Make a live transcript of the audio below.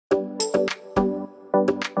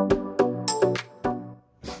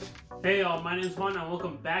Hey y'all, my name is Juan and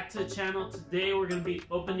welcome back to the channel. Today we're going to be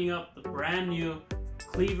opening up the brand new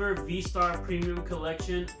Kleavor Vstar Premium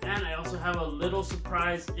collection, and I also have a little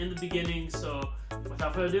surprise in the beginning, so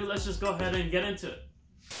without further ado, let's just go ahead and get into it.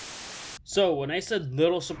 So when I said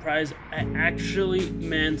little surprise, I actually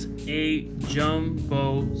meant a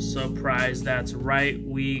jumbo surprise. That's right,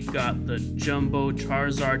 we got the jumbo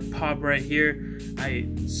Charizard pop right here. I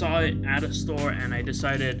saw it at a store and I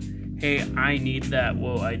decided, hey, I need that.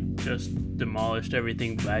 Well, I just demolished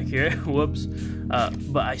everything back here. Whoops.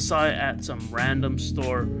 But I saw it at some random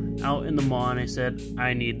store out in the mall and I said,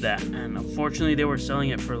 I need that. And unfortunately, they were selling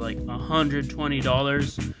it for like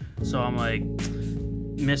 $120. So I'm like,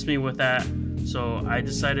 miss me with that. So I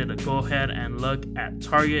decided to go ahead and look at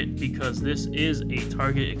Target because this is a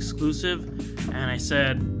Target exclusive. And I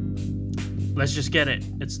said, let's just get it.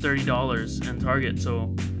 It's $30 in Target.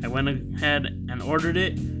 So I went ahead and ordered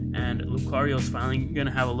it. And Lucario's finally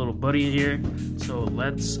gonna have a little buddy here. So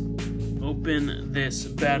let's open this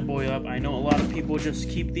bad boy up. I know a lot of people just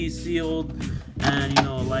keep these sealed and, you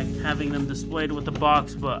know, like having them displayed with the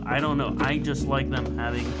box, but I don't know. I just like them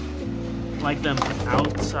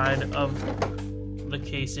outside of the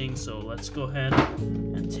casing. So let's go ahead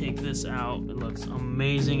and take this out. It looks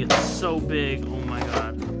amazing. It's so big. Oh my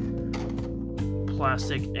god.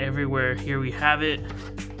 Plastic everywhere. Here we have it.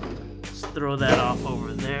 Throw that off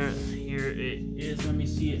over there. Here it is. Let me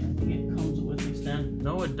see it. I think it comes with a stand.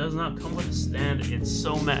 No, it does not come with a stand. It's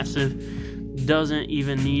so massive. Doesn't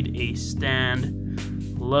even need a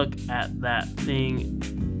stand. Look at that thing.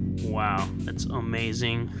 Wow, that's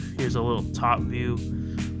amazing. Here's a little top view.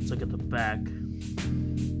 Let's look at the back.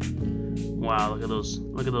 Wow, look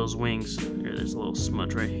at those wings. Here, there's a little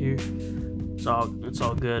smudge right here. It's all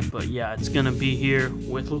good, but yeah, it's gonna be here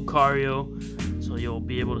with Lucario. So you'll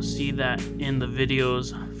be able to see that in the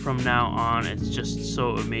videos from now on. It's just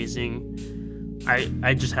so amazing.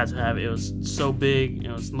 I just had to have it. It was so big.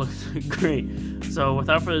 It looked great. So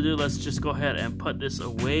without further ado, let's just go ahead and put this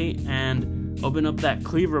away and open up that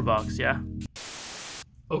Kleavor box, yeah?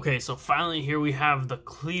 Okay, so finally here we have the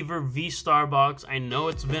Kleavor Vstar box. I know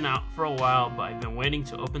it's been out for a while, but I've been waiting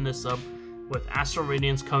to open this up. With Astral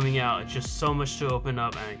Radiance coming out, it's just so much to open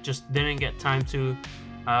up, and I just didn't get time to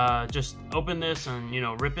just open this and, you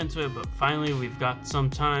know, rip into it. But finally we've got some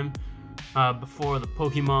time before the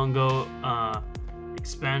Pokemon Go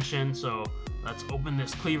expansion. So let's open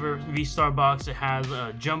this Kleavor Vstar box. It has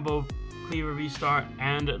a jumbo Kleavor Vstar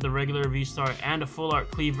and the regular Vstar and a full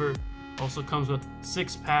art Kleavor. Also comes with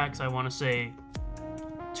 6 packs. I want to say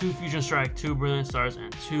 2 Fusion Strike, 2 Brilliant Stars,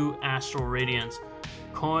 and 2 Astral Radiance.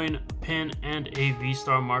 Coin, pin, and a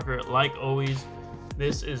Vstar marker. Like always,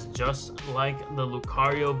 this is just like the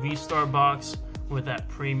Lucario Vstar box with that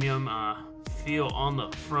premium feel on the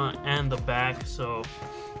front and the back. So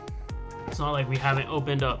it's not like we haven't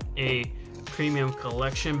opened up a premium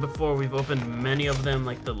collection before. We've opened many of them,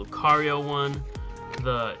 like the Lucario one,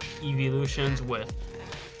 the Evolutions with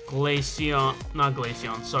Vaporeon,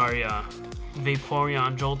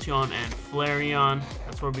 Jolteon, and Flareon.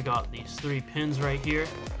 That's where we got these 3 pins right here.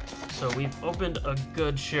 So we've opened a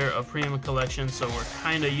good share of premium collections, so we're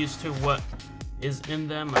kind of used to what is in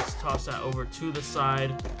them. Let's toss that over to the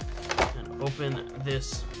side and open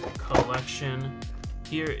this collection.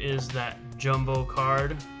 Here is that jumbo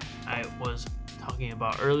card I was talking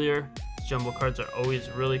about earlier. Jumbo cards are always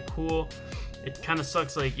really cool. It kind of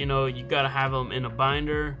sucks, like, you know, you gotta have them in a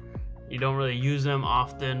binder. You don't really use them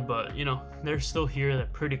often, but, you know, they're still here. They're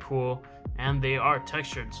pretty cool, and they are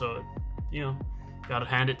textured, so, you know, gotta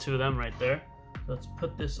hand it to them right there. Let's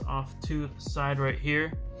put this off to the side right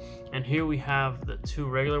here, and here we have the 2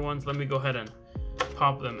 regular ones. Let me go ahead and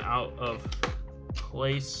pop them out of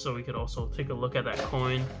place so we could also take a look at that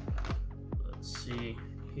coin. Let's see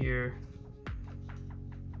here.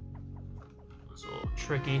 It's a little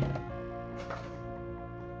tricky.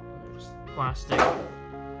 There's plastic.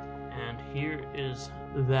 And here is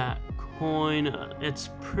that coin. It's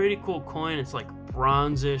pretty cool coin. It's like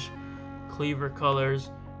bronzish Kleavor colors.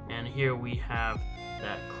 And here we have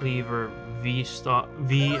that Kleavor V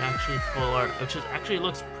actually full art, which actually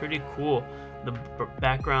looks pretty cool. The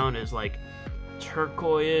background is like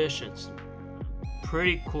turquoise. It's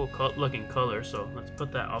pretty cool looking color. So let's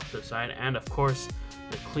put that off to the side. And of course,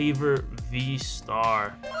 the Kleavor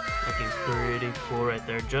Vstar, looking pretty cool right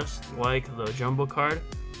there, just like the jumbo card,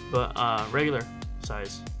 but regular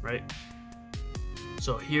size, right?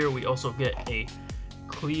 So here we also get a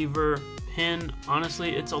Kleavor pin.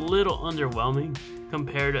 Honestly, it's a little underwhelming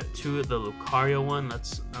compared to the Lucario one.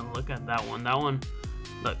 Let's look at that one. That one,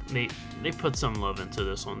 look, they put some love into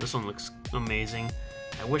this one. This one looks amazing.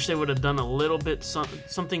 I wish they would have done a little bit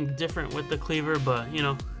something different with the Kleavor, but you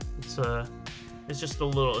know, it's just a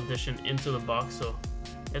little addition into the box, so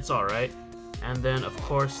it's alright. And then of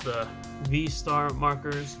course the V-Star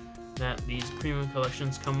markers that these premium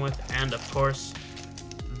collections come with, and of course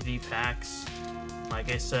the packs.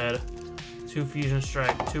 Like I said, 2 Fusion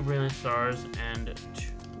Strike, 2 Brilliant Stars, and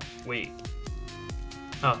wait.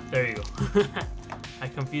 Oh, there you go. I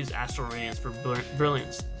confused Astral Radiance for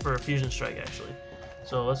Brilliance for Fusion Strike actually.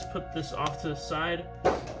 So let's put this off to the side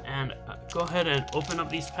and go ahead and open up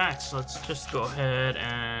these packs. Let's just go ahead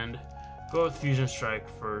and go with Fusion Strike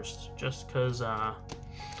first, just because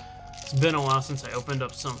it's been a while since I opened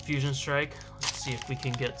up some Fusion Strike. Let's see if we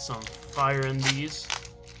can get some fire in these.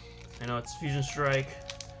 I know it's Fusion Strike.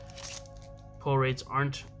 Pull rates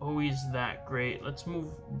aren't always that great. Let's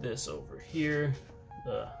move this over here,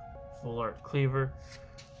 the Full Art Kleavor.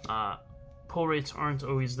 Pull rates aren't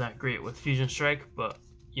always that great with Fusion Strike, but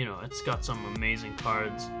you know, it's got some amazing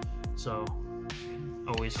cards, so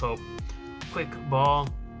always hope. Quick Ball,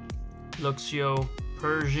 Luxio,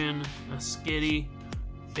 Persian, a Skitty,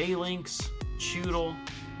 Phalanx, Choodle,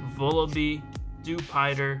 Vullaby,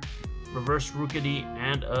 Dewpider, Reverse Rookity,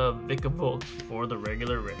 and a Vikavolt for the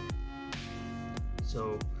regular rare.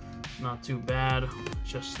 So not too bad.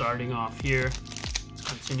 Just starting off here. Let's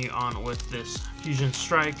continue on with this Fusion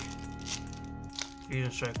Strike.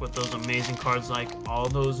 Fusion Strike with those amazing cards, like all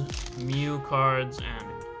those Mew cards and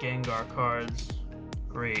Gengar cards.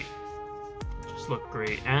 Great. Just look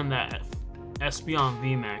great. And that Espeon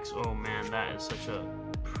VMAX. Oh man, that is such a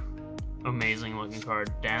amazing looking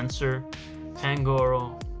card. Dancer,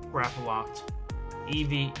 Pangoro, Grapploct,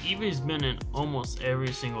 Eevee. Eevee's been in almost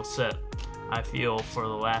every single set, I feel, for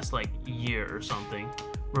the last like year or something.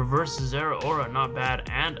 Reverse Zeraora, not bad,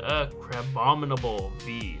 and a Crabominable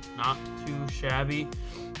V, not too shabby.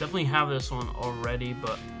 Definitely have this one already,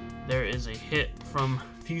 but there is a hit from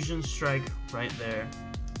Fusion Strike right there.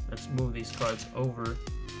 Let's move these cards over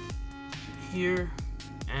here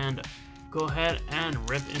and go ahead and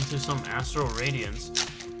rip into some Astral Radiance.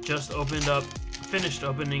 Just finished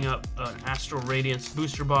opening up an Astral Radiance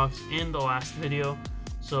booster box in the last video,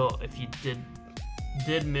 so if you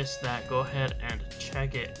did miss that, go ahead and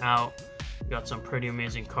check it out. We got some pretty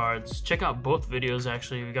amazing cards. Check out both videos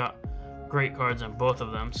actually, we got great cards in both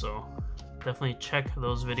of them, so definitely check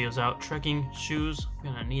those videos out. Trekking Shoes, I'm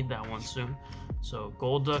gonna need that one soon. So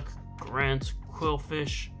Golduck, Grant,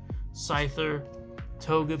 Quillfish, Scyther,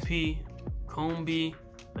 Togepi, Combee,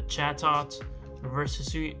 a Chatot, Reverse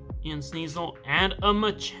Hisuian Sneasel, and a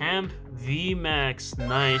Machamp VMAX.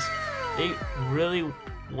 Nice. They really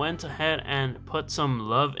went ahead and put some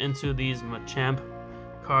love into these Machamp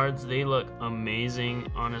cards. They look amazing,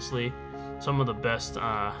 honestly. Some of the best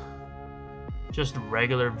just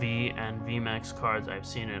regular V and VMAX cards I've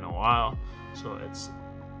seen in a while. So it's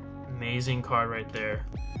amazing card right there.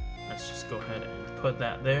 Let's just go ahead and put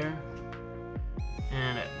that there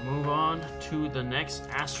and move on to the next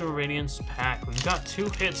Astral Radiance pack. We've got 2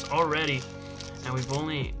 hits already and we've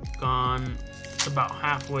only gone about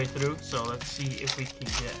halfway through, so let's see if we can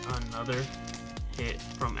get another hit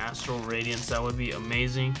from Astral Radiance. That would be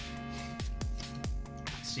amazing.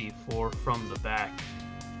 Let's see, 4 from the back.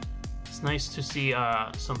 It's nice to see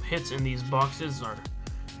some hits in these boxes.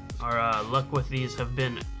 Our luck with these have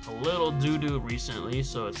been a little doo-doo recently,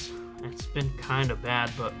 so it's been kind of bad,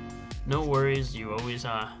 but no worries. You always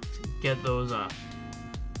get those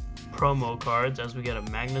promo cards, as we get a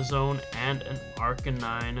Magnezone and an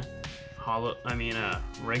Arcanine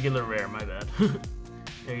regular rare, my bad.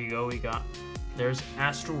 There you go, there's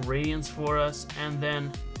Astral Radiance for us, and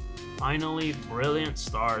then finally Brilliant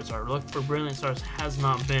Stars. Our luck for Brilliant Stars has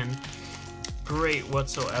not been great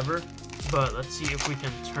whatsoever, but let's see if we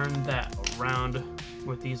can turn that around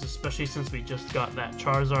with these, especially since we just got that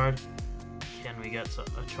Charizard. Can we get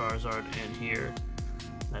a Charizard in here?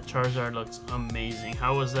 That Charizard looks amazing.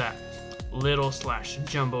 How was that little /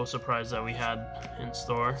 jumbo surprise that we had in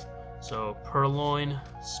store? So Purloin,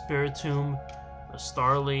 Spiritomb, a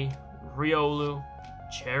Starly, Riolu,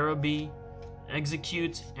 Cherubi,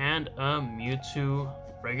 Execute, and a Mewtwo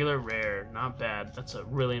regular rare. Not bad. That's a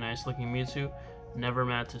really nice looking Mewtwo. Never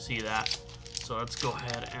mad to see that. So let's go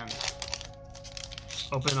ahead and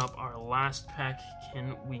open up our last pack.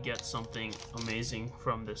 Can we get something amazing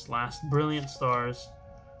from this last Brilliant Stars?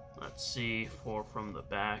 Let's see, 4 from the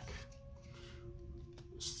back.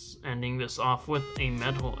 Ending this off with a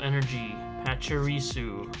Mental Energy,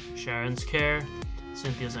 Pachirisu, Sharon's Care,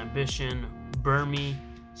 Cynthia's Ambition, Burmy,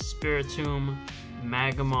 Spiritomb,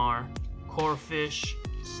 Magmar, Corphish,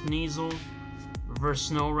 Sneasel,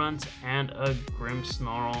 Reverse Snorunt, and a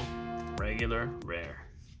Grimmsnarl regular rare.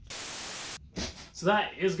 So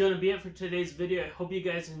that is going to be it for today's video. I hope you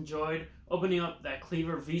guys enjoyed opening up that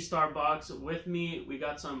Kleavor Vstar box with me. We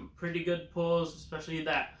got some pretty good pulls, especially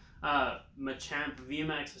that Machamp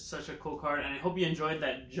VMAX is such a cool card. And I hope you enjoyed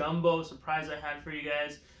that jumbo surprise I had for you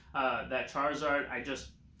guys. That Charizard, I just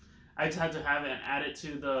had to have it and add it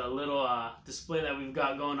to the little display that we've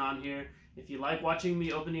got going on here. If you like watching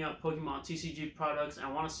me opening up Pokemon TCG products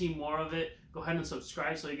and want to see more of it, go ahead and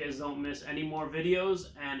subscribe so you guys don't miss any more videos.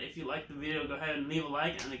 And if you like the video, go ahead and leave a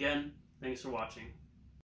like. And again, thanks for watching.